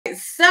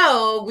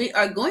so we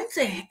are going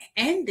to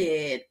end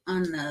it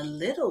on a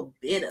little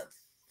bit of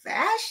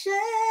fashion.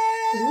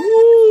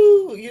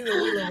 Ooh, you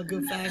know we love a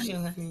good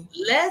fashion, honey.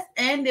 Let's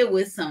end it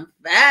with some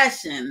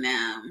fashion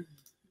now.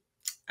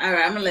 All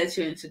right, I'm gonna let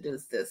you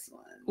introduce this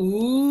one.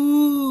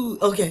 Ooh,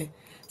 okay.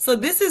 So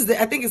this is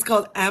I think it's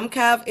called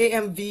AMCAV,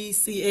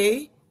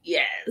 AMVCA.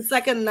 Yes. It's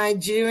like a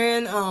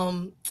Nigerian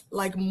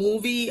like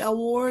movie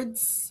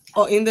awards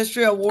or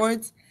industry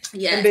awards.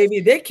 Yes. And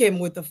baby, they came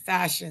with the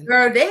fashion.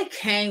 Girl, they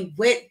came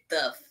with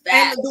the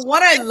fashion. And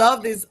what I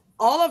love is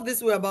all of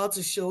this we're about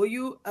to show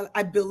you.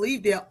 I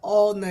believe they're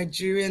all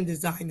Nigerian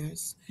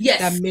designers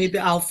that made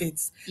the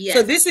outfits. Yes.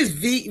 So this is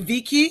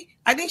Vicky.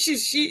 I think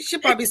she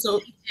probably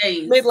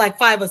made like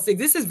 5 or 6.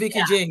 This is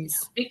Vicky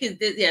James.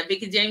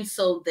 Vicky James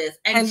sold this,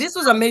 and this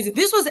was amazing.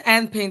 This was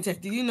hand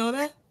painted. Did you know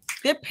that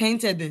they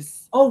painted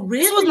this? Oh,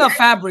 really? This was not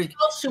fabric.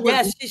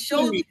 Yes, she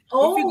showed.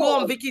 Oh. If you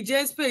go on Vicky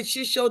James' page,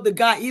 she showed the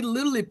guy. He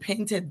literally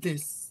painted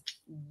this.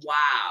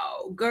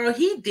 Wow, girl,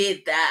 he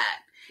did that.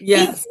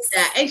 Yes.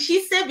 That. And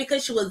she said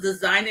because she was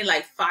designing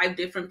like 5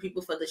 different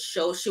people for the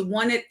show, she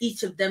wanted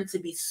each of them to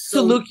be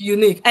to look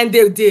unique. And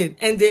they did.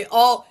 And they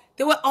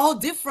were all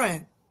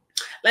different.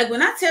 Like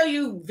when I tell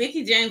you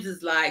Vicky James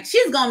is like,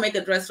 she's gonna make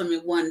a dress for me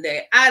one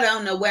day. I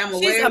don't know where I'm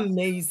gonna wear. She's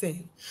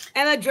amazing.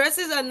 And her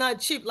dresses are not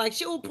cheap. Like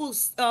she will put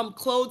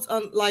clothes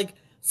on like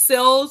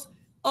sales.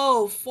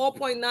 Oh,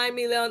 4.9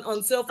 million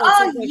on sale for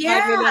 2.5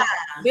 million.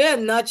 They're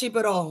not cheap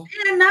at all.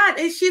 They're not.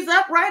 And she's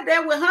up right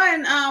there with her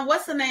and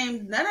what's her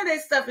name? None of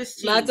that stuff is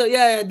cheap.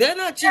 Yeah, they're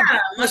not cheap.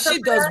 But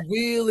she does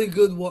really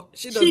good work.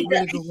 She does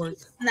really good work.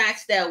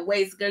 Snatch that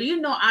waist, girl.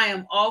 You know I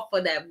am all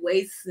for that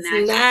waist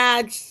snatch.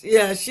 Snatch.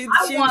 Yeah, she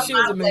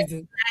was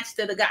amazing. Snatch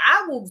to the guy.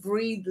 I will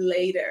breathe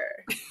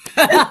later.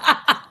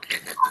 I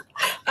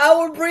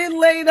will breathe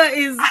later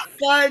is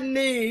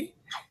funny.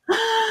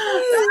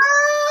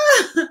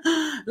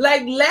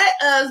 Like let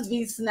us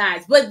be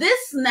snatched, but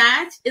this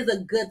snatch is a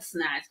good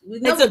snatch.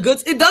 It's a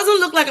good. It doesn't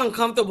look like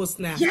uncomfortable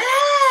snatch.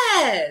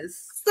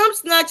 Yes, some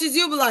snatches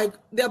you'll be like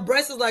their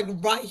breast is like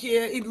right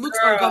here. It looks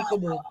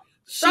uncomfortable.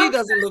 She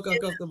doesn't look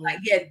uncomfortable. Like,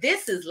 yeah,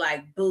 this is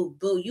like boo.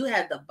 You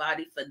had the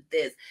body for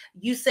this.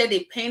 You said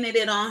they painted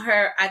it on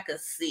her. I could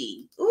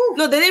see. Ooh.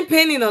 No, they didn't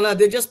paint it on her.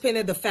 They just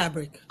painted the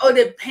fabric. Oh,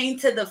 they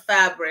painted the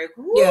fabric.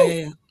 Ooh.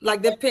 Yeah.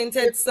 Like they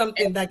painted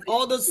something. Like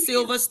all the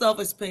silver stuff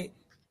is paint.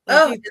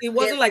 Like it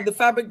wasn't like the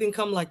fabric didn't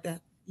come like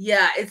that.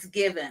 Yeah, it's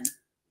given.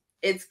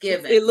 It's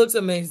given. It looks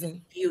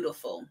amazing.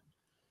 Beautiful.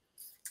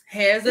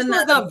 Here's this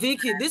was not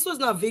Vicky. This was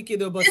not Vicky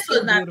though, but this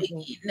was not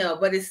Vicky. No,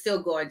 but it's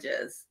still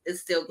gorgeous.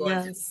 It's still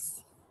gorgeous.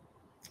 Yes.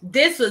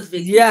 This was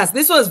Vicky. Yes,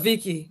 this was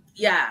Vicky.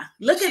 Yeah,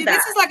 look at that.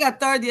 This is like a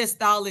 3rd-year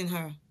styling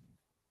her.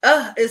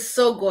 It's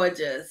so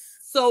gorgeous.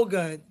 So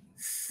good.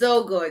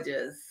 So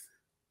gorgeous.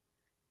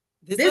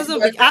 This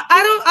was Vicky.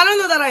 I don't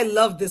know that I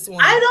love this one.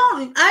 I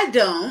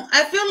don't.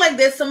 I feel like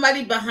there's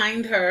somebody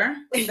behind her.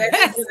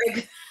 Yes.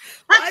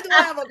 Why do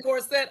I have a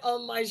corset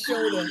on my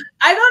shoulder?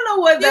 I don't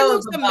know what that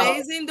looks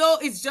amazing though.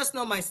 It's just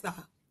not my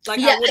style. Like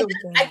yeah,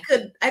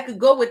 I could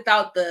go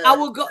without the. I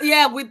will go.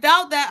 Yeah,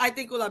 without that, I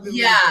think will have been.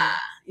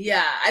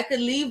 Yeah, I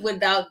could leave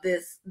without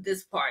this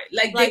part.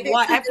 Like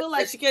why? I feel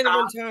like she can't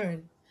even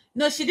turn.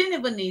 No, she didn't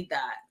even need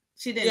that.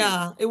 She didn't.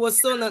 Yeah, it was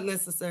so not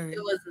necessary. It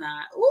was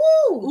not.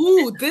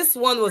 Ooh, this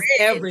one was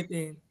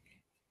everything.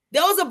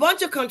 There was a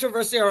bunch of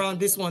controversy around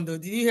this one though.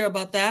 Did you hear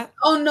about that?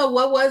 Oh no,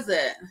 what was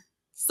it?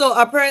 So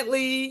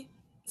apparently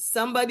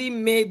somebody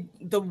made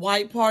the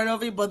white part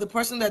of it, but the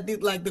person that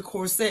did like the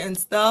corset and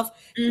stuff,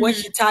 when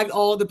she tagged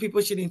all the people,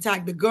 she didn't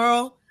tag the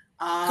girl.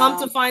 Come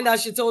to find out,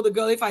 she told the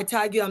girl, if I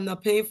tag you, I'm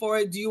not paying for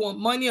it. Do you want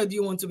money or do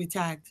you want to be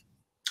tagged?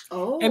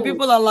 Oh. And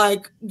people are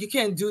like, you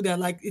can't do that.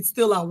 Like, it's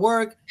still at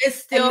work. It's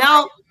still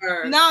at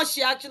work. Now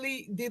she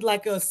actually did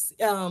like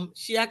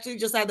she actually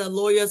just had a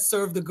lawyer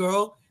serve the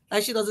girl.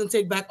 Like, she doesn't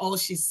take back all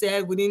she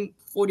said within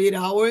 48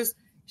 hours.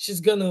 She's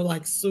gonna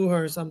like sue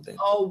her or something.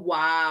 Oh,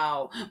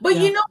 wow. But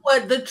you know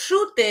what? The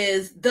truth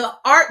is the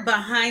art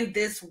behind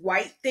this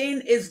white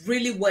thing is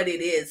really what it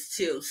is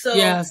too. So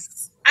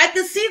yes. I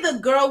could see the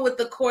girl with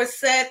the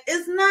corset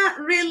is not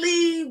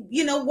really,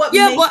 what.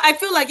 Yeah, but I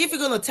feel like if you're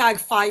going to tag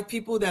 5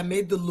 people that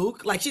made the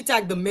look, like she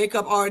tagged the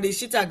makeup artist,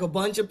 she tagged a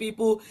bunch of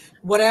people,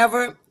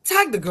 whatever,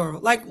 tag the girl.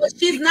 Like, but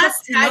she's not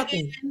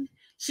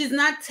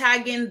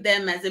tagging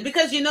them as it,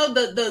 because,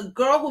 the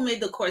girl who made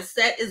the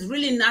corset is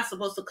really not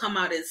supposed to come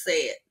out and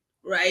say it,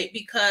 right?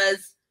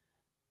 Because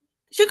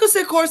she could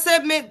say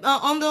corset made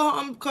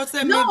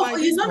corset made by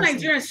this person.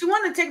 Nigerians, she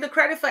want to take the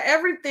credit for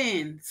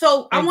everything.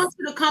 So I want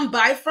you to come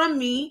buy from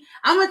me.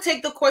 I'm gonna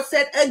take the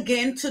corset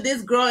again to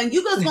this girl, and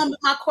you guys gonna be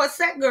my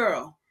corset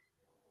girl.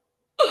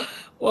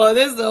 Well,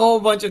 there's a whole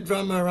bunch of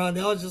drama around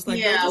it. I was just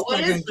like,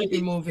 keep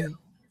it moving.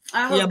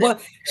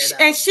 But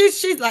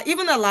she's like,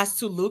 even the last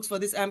 2 looks for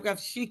this AMCAV,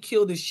 she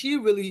killed it.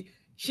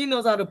 She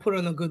knows how to put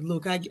on a good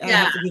look. I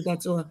have to give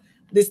that to her.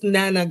 This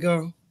Nana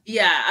girl.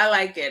 Yeah, I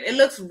like it. It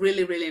looks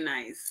really, really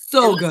nice.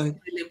 So good.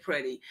 Really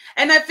pretty.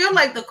 And I feel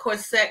like the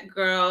corset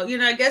girl,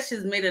 I guess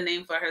she's made a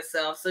name for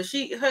herself. So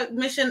her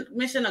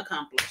mission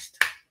accomplished.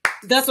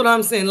 That's what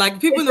I'm saying. Like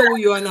people know who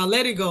you are now.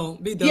 Let it go.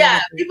 Be done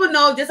with it. People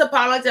know. Just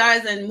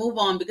apologize and move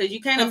on because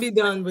you can't And be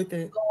done with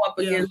it. Go up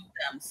against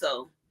them.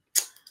 So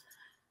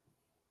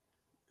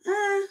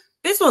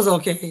this was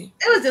okay.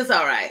 It was just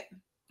all right.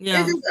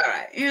 Yeah, it's just all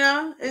right. You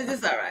know, it's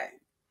just all right.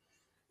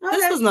 Okay.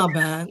 This was not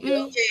bad.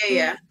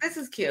 Yeah. This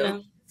is cute. Yeah.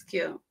 It's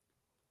cute.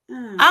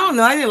 I don't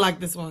know. I didn't like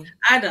this one.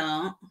 I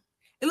don't.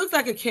 It looks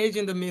like a cage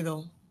in the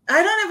middle.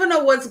 I don't even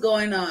know what's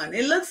going on.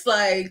 It looks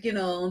like,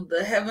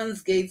 the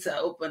heavens gates are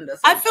opened.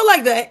 I feel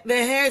like the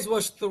hair is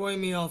what's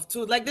throwing me off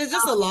too. Like there's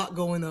just a lot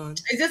going on.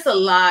 It's just a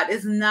lot.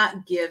 It's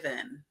not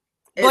given.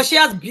 But she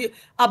has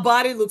her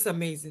body looks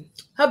amazing.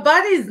 Her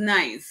body is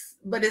nice,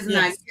 but it's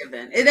not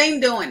given. It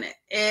ain't doing it.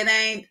 It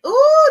ain't.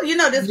 Ooh,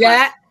 this.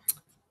 Yeah.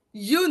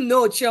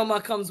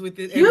 Chioma comes with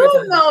it.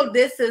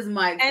 This is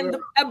my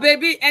girl. And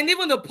baby, and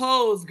even the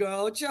pose,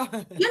 girl. She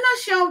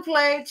don't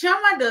play.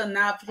 Chioma does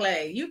not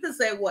play. You can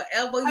say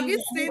whatever have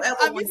you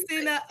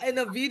seen that in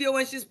a video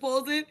when she's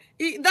posing?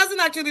 It doesn't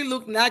actually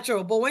look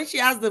natural, but when she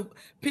has the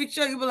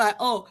picture, you'll be like,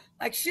 oh,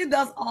 like she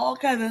does all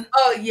kind of.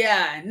 Oh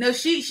yeah, no,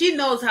 she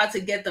knows how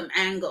to get them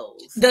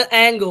angles. The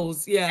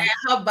angles, yeah. And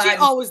her body, she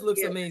always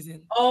looks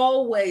amazing.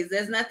 Always,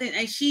 there's nothing,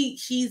 and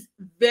she's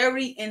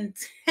very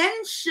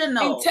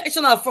intentional.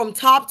 Intentional from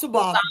top to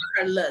bottom.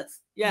 Her looks,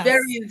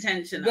 very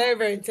intentional. Very,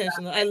 very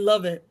intentional. I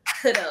love it.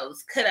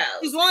 Kudos.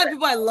 She's one of the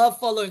people I love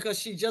following because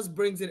she just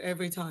brings it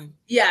every time.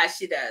 Yeah,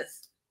 she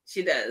does.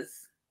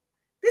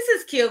 This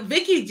is cute.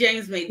 Vicky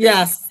James made this.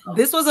 Yes,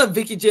 this was a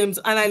Vicky James,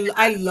 and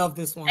I love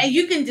this one. And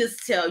you can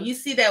just tell. You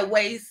see that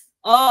waist?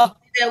 Oh,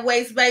 that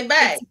waist, baby.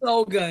 It's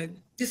so good.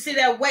 You see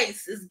that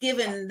waist? It's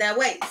giving that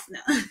waist. No.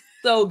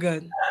 So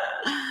good.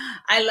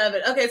 I love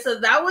it. Okay, so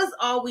that was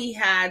all we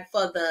had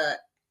for the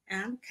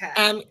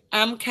AMCAV.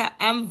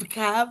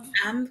 AMCAV.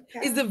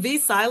 Is the V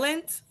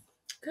silent?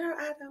 Girl,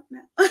 I don't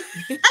know.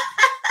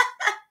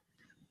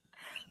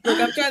 Look,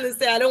 I'm trying to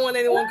say I don't want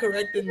anyone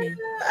correcting me.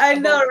 I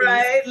know,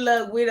 right?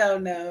 Look, we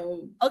don't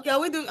know. Okay,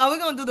 are we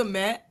gonna do the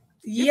Met?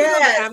 Yeah.